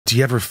Do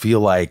you ever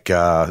feel like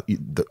a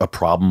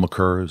problem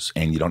occurs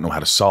and you don't know how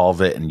to solve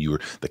it, and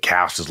the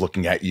cast is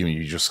looking at you and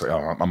you just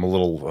I'm a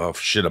little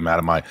shit, I'm out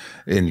of my.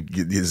 And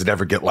does it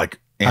ever get like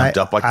amped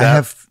up like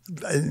that?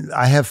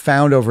 I have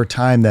found over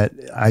time that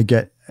I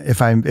get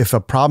if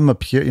a problem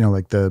appears,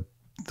 like the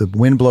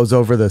wind blows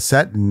over the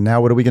set, and now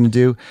what are we going to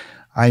do?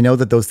 I know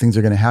that those things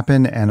are going to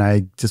happen, and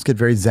I just get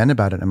very zen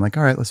about it. I'm like,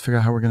 all right, let's figure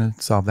out how we're going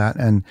to solve that.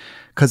 And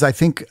because I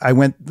think I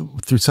went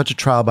through such a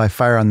trial by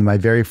fire on my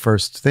very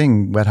first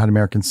thing, Wet Hot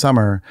American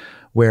Summer,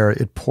 where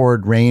it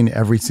poured rain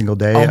every single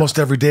day. Almost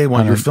every day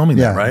when you're filming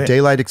that, right?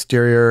 Daylight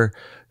exterior,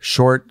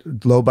 short,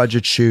 low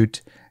budget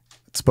shoot.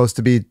 It's supposed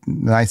to be a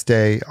nice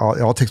day. It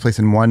all takes place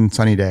in one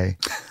sunny day,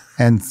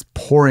 and it's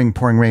pouring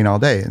rain all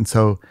day. And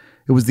so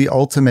it was the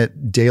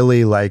ultimate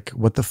daily, like,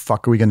 what the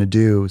fuck are we going to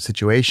do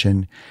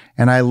situation.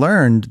 And I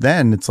learned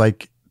then it's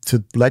like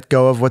to let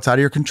go of what's out of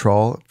your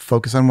control,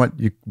 focus on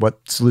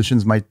what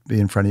solutions might be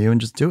in front of you, and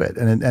just do it.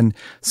 And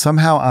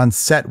somehow on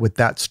set with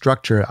that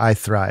structure, I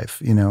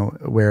thrive,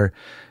 where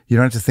you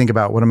don't have to think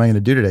about what am I going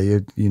to do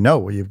today?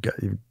 You've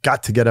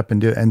got to get up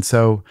and do it. And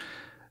so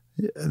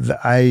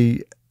I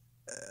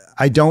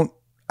don't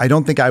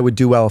think I would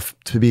do well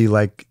to be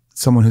like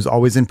someone who's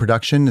always in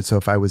production. And so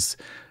if I was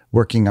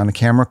working on a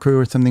camera crew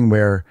or something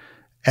where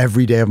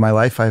every day of my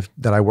life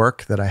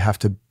that I have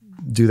to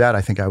do that,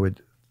 I think I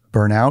would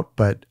burn out.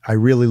 But I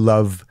really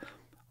love,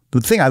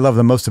 the thing I love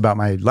the most about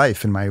my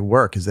life and my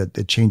work is that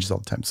it changes all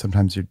the time.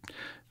 Sometimes you're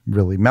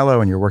really mellow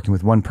and you're working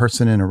with one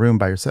person in a room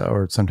by yourself,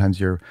 or sometimes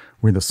you're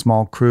with a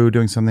small crew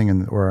doing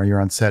something, or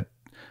you're on set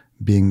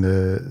being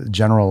the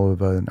general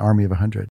of an army of 100.